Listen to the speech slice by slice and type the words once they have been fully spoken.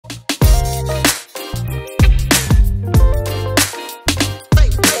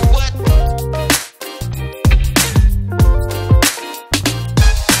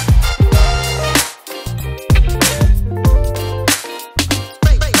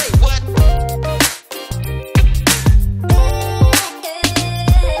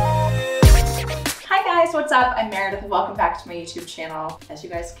welcome back to my YouTube channel. As you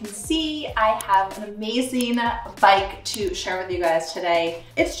guys can see, I have an amazing bike to share with you guys today.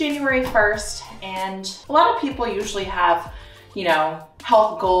 It's January 1st and a lot of people usually have, you know,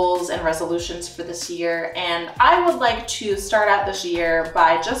 health goals and resolutions for this year. And I would like to start out this year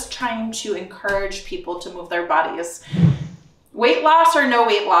by just trying to encourage people to move their bodies. Weight loss or no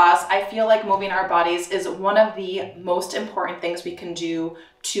weight loss, I feel like moving our bodies is one of the most important things we can do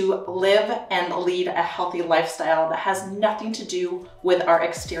to live and lead a healthy lifestyle that has nothing to do with our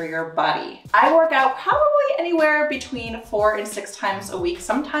exterior body. I work out probably anywhere between 4 and 6 times a week.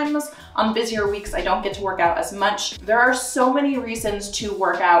 Sometimes on busier weeks, I don't get to work out as much. There are so many reasons to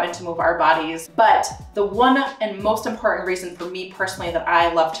work out and to move our bodies, but the one and most important reason for me personally that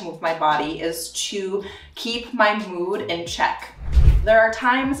I love to move my body is to keep my mood in check. There are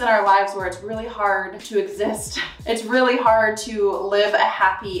times in our lives where it's really hard to exist. It's really hard to live a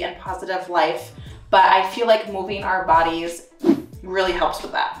happy and positive life, but I feel like moving our bodies really helps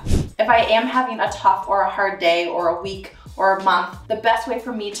with that. If I am having a tough or a hard day or a week or a month, the best way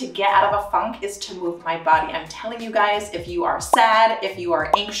for me to get out of a funk is to move my body. I'm telling you guys, if you are sad, if you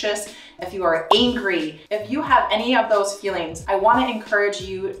are anxious, if you are angry, if you have any of those feelings, I want to encourage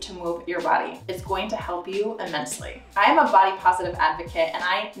you to move your body. It's going to help you immensely. I am a body positive advocate and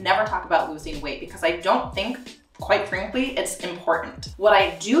I never talk about losing weight because I don't think, quite frankly, it's important. What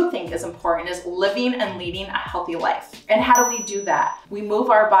I do think is important is living and leading a healthy life. And how do we do that? We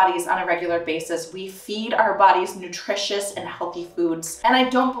move our bodies on a regular basis. We feed our bodies nutritious and healthy foods. And I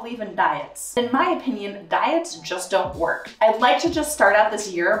don't believe in diets. In my opinion, diets just don't work. I'd like to just start out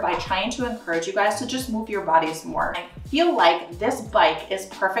this year by trying to encourage you guys to just move your bodies more. I feel like this bike is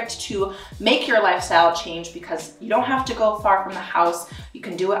perfect to make your lifestyle change because you don't have to go far from the house. You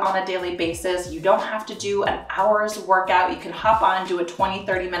can do it on a daily basis. You don't have to do an hour's workout. You can hop on, do a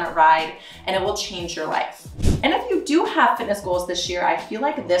 20-30 minute ride, and it will change your life. And if you do have fitness goals this year, I feel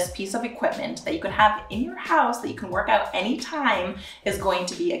like this piece of equipment that you can have in your house that you can work out anytime is going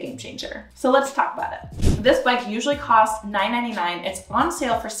to be a game changer. So let's talk about it. This bike usually costs $9.99. It's on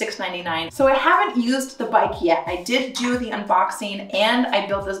sale for $6.99. So I haven't used the bike yet. I did do the unboxing and I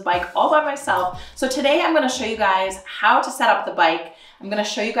built this bike all by myself. So today I'm gonna show you guys how to set up the bike. I'm gonna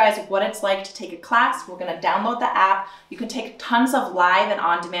show you guys what it's like to take a class. We're gonna download the app. You can take tons of live and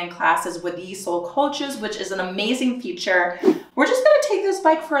on-demand classes with Yesoul coaches, which is an amazing feature. We're just gonna take this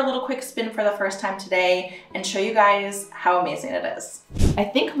bike for a little quick spin for the first time today and show you guys how amazing it is. I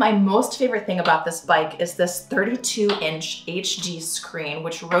think my most favorite thing about this bike is this 32-inch HD screen,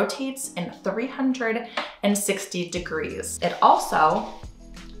 which rotates in 360 degrees. It also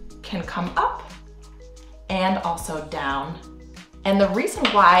can come up and also down. And the reason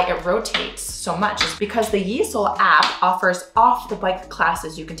why it rotates so much is because the Yesoul app offers off-the-bike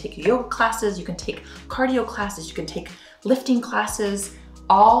classes. You can take yoga classes, you can take cardio classes, you can take lifting classes,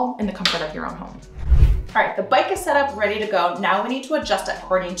 all in the comfort of your own home. All right, the bike is set up, ready to go. Now we need to adjust it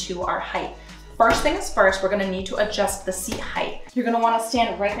according to our height. First things first, we're gonna need to adjust the seat height. You're gonna wanna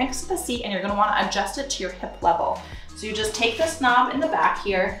stand right next to the seat and you're gonna wanna adjust it to your hip level. So you just take this knob in the back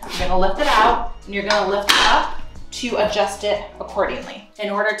here, you're gonna lift it out, and you're gonna lift it up to adjust it accordingly. In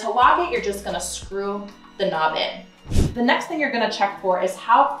order to lock it, you're just gonna screw the knob in. The next thing you're gonna check for is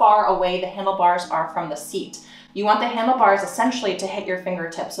how far away the handlebars are from the seat. You want the handlebars essentially to hit your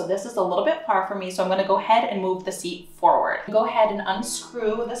fingertips. So this is a little bit far from me, so I'm gonna go ahead and move the seat forward. Go ahead and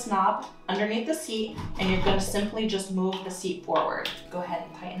unscrew this knob underneath the seat, and you're gonna simply just move the seat forward. Go ahead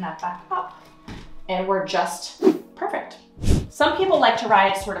and tighten that back up, and we're just perfect. Some people like to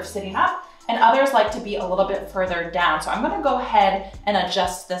ride sort of sitting up, and others like to be a little bit further down. So I'm gonna go ahead and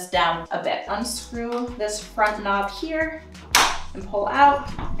adjust this down a bit. Unscrew this front knob here and pull out,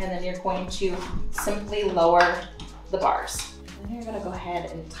 and then you're going to simply lower the bars. And then you're gonna go ahead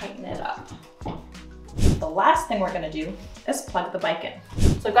and tighten it up. The last thing we're gonna do is plug the bike in.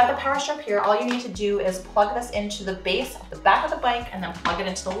 So I've got the power strip here. All you need to do is plug this into the base of the back of the bike and then plug it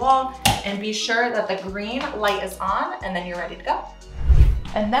into the wall, and be sure that the green light is on, and then you're ready to go.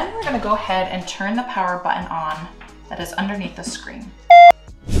 And then we're gonna go ahead and turn the power button on that is underneath the screen.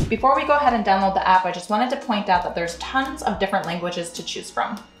 Before we go ahead and download the app, I just wanted to point out that there's tons of different languages to choose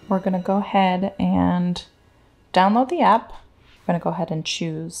from. We're gonna go ahead and download the app. We're gonna go ahead and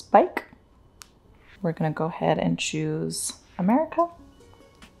choose bike. We're gonna go ahead and choose America.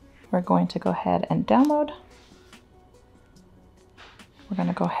 We're going to go ahead and download. We're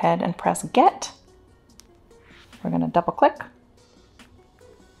gonna go ahead and press get. We're gonna double click.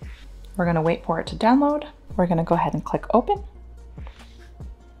 We're gonna wait for it to download. We're gonna go ahead and click open.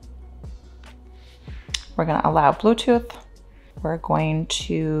 We're gonna allow Bluetooth. We're going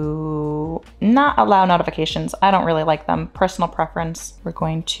to not allow notifications. I don't really like them, personal preference. We're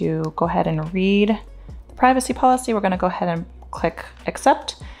going to go ahead and read the privacy policy. We're gonna go ahead and click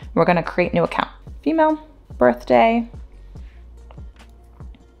accept. We're gonna create new account. Female, birthday,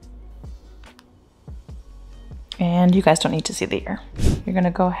 and you guys don't need to see the year. You're gonna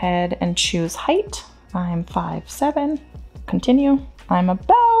go ahead and choose height. I'm 5'7", continue. I'm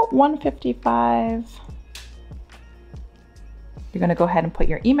about 155. You're gonna go ahead and put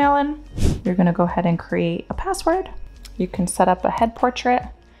your email in. You're gonna go ahead and create a password. You can set up a head portrait.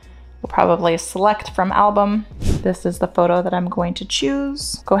 We'll probably select from album. This is the photo that I'm going to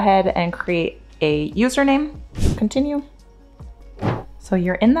choose. Go ahead and create a username. Continue. So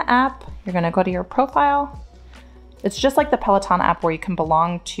you're in the app. You're gonna go to your profile. It's just like the Peloton app where you can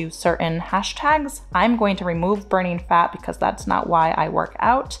belong to certain hashtags. I'm going to remove burning fat because that's not why I work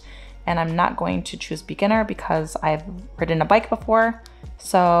out. And I'm not going to choose beginner because I've ridden a bike before.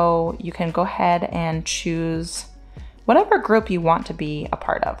 So you can go ahead and choose whatever group you want to be a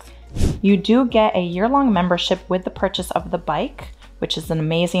part of. You do get a year-long membership with the purchase of the bike, which is an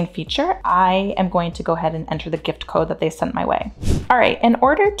amazing feature. I am going to go ahead and enter the gift code that they sent my way. All right, in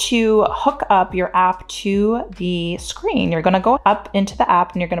order to hook up your app to the screen, you're gonna go up into the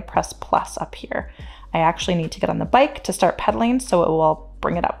app and you're gonna press plus up here. I actually need to get on the bike to start pedaling, so it will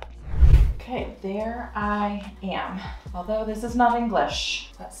bring it up. Okay, there I am. Although this is not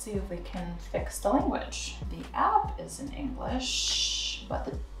English. Let's see if we can fix the language. The app is in English, but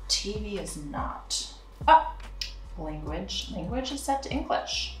the TV is not. Oh, language is set to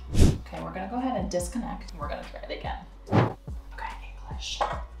English. Okay, we're gonna go ahead and disconnect. We're gonna try it again. Okay, English.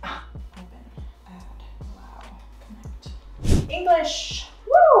 Open, add, allow, connect. English,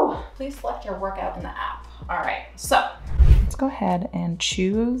 woo! Please select your workout in the app. All right, so let's go ahead and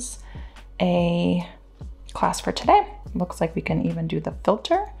choose a class for today. Looks like we can even do the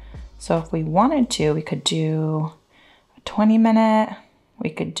filter. So if we wanted to, we could do a 20-minute. We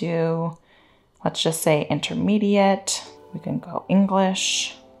could do, let's just say intermediate. We can go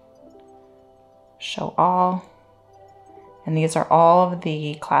English, show all. And these are all of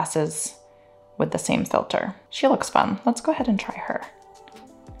the classes with the same filter. She looks fun. Let's go ahead and try her.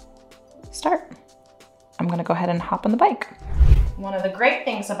 Start. I'm gonna go ahead and hop on the bike. One of the great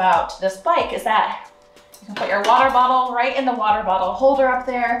things about this bike is that you can put your water bottle right in the water bottle holder up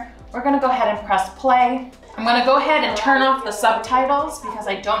there. We're gonna go ahead and press play. I'm gonna go ahead and turn off the subtitles because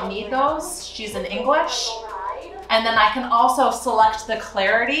I don't need those. She's in English. And then I can also select the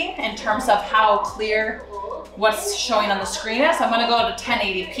clarity in terms of how clear what's showing on the screen is. So I'm gonna go to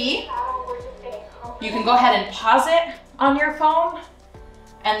 1080p. You can go ahead and pause it on your phone.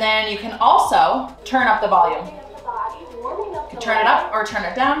 And then you can also turn up the volume. You can turn it up or turn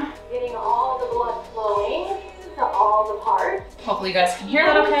it down. Getting all the blood flowing to all the parts. Hopefully you guys can hear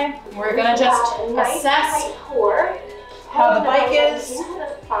that okay. We're gonna just assess how the bike is,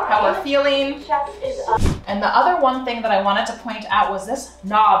 how we're feeling. And the other one thing that I wanted to point out was this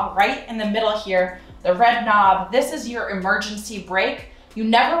knob right in the middle here, the red knob. This is your emergency brake. You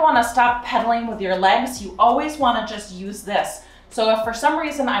never wanna stop pedaling with your legs. You always wanna just use this. So if for some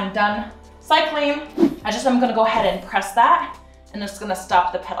reason I'm done cycling, I'm gonna go ahead and press that and it's gonna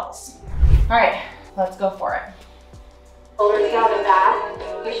stop the pedals. All right, let's go for it. Shoulders down and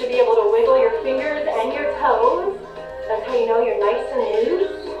back. You should be able to wiggle your fingers and your toes. That's how you know you're nice and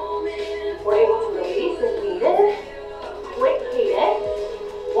loose. We're able to release as needed. Quick cadence.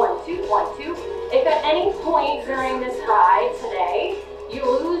 1, 2, 1, 2. If at any point during this ride today, you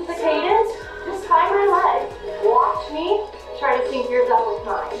lose the cadence, just tie my legs. Watch me try to sync yours up with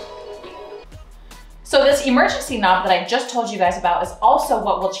mine. So this emergency knob that I just told you guys about is also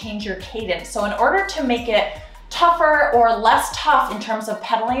what will change your cadence. So in order to make it tougher or less tough in terms of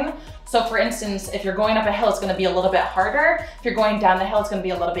pedaling, so for instance, if you're going up a hill, it's gonna be a little bit harder. If you're going down the hill, it's gonna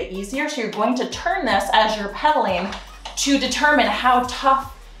be a little bit easier. So you're going to turn this as you're pedaling to determine how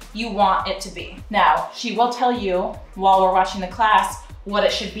tough you want it to be. Now, she will tell you while we're watching the class what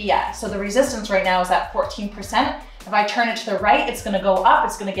it should be at. So the resistance right now is at 14%. If I turn it to the right, it's gonna go up.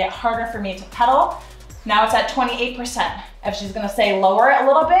 It's gonna get harder for me to pedal. Now it's at 28%. If she's gonna say lower it a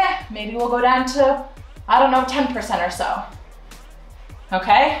little bit, maybe we'll go down to, I don't know, 10% or so.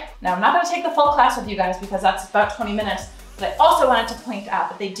 Okay? Now I'm not gonna take the full class with you guys because that's about 20 minutes, but I also wanted to point out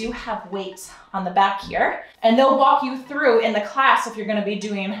that they do have weights on the back here, and they'll walk you through in the class if you're gonna be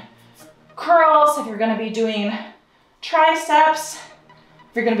doing curls, if you're gonna be doing triceps,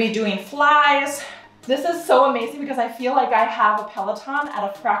 if you're gonna be doing flies, This is so amazing because I feel like I have a Peloton at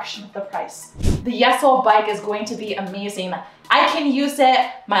a fraction of the price. The Yesoul bike is going to be amazing. I can use it,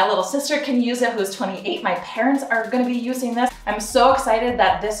 my little sister can use it who's 28, my parents are gonna be using this. I'm so excited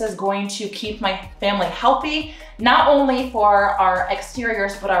that this is going to keep my family healthy, not only for our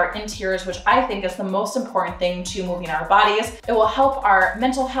exteriors, but our interiors, which I think is the most important thing to moving our bodies. It will help our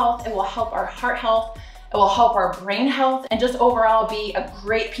mental health, it will help our heart health, it will help our brain health, and just overall be a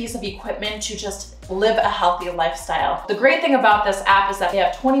great piece of equipment to just live a healthy lifestyle. The great thing about this app is that they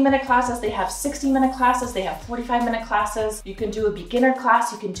have 20-minute classes, they have 60-minute classes, they have 45-minute classes. You can do a beginner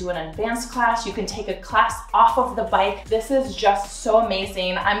class, you can do an advanced class, you can take a class off of the bike. This is just so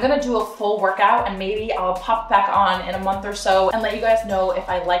amazing. I'm gonna do a full workout and maybe I'll pop back on in a month or so and let you guys know if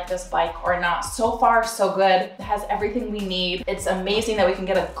I like this bike or not. So far, so good. It has everything we need. It's amazing that we can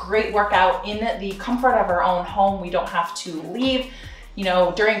get a great workout in the comfort of our own home. We don't have to leave. You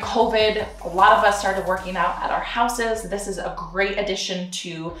know, during COVID, a lot of us started working out at our houses. This is a great addition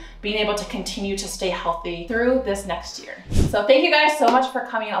to being able to continue to stay healthy through this next year. So thank you guys so much for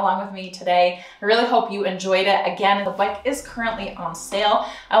coming along with me today. I really hope you enjoyed it. Again, the bike is currently on sale.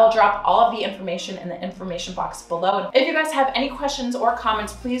 I will drop all of the information in the information box below. If you guys have any questions or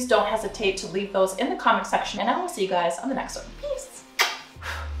comments, please don't hesitate to leave those in the comment section, and I will see you guys on the next one.